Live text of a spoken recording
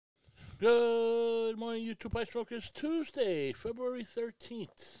Good morning, YouTube Ice Smokers. Tuesday, February 13th.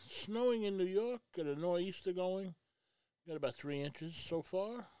 Snowing in New York. Got a nor'easter going. Got about 3 inches so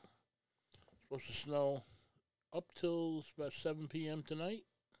far. Supposed to snow up till about 7 p.m. tonight.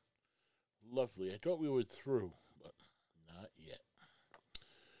 Lovely. I thought we were through, but not yet.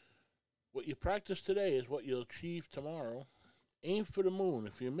 What you practice today is what you'll achieve tomorrow. Aim for the moon.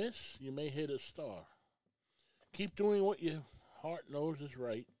 If you miss, you may hit a star. Keep doing what your heart knows is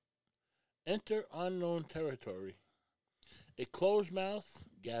right. Enter unknown territory. A closed mouth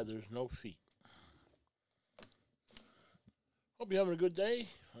gathers no feet. Hope you're having a good day.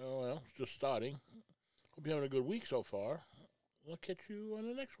 Oh, well, it's just starting. Hope you're having a good week so far. I'll catch you on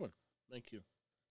the next one. Thank you.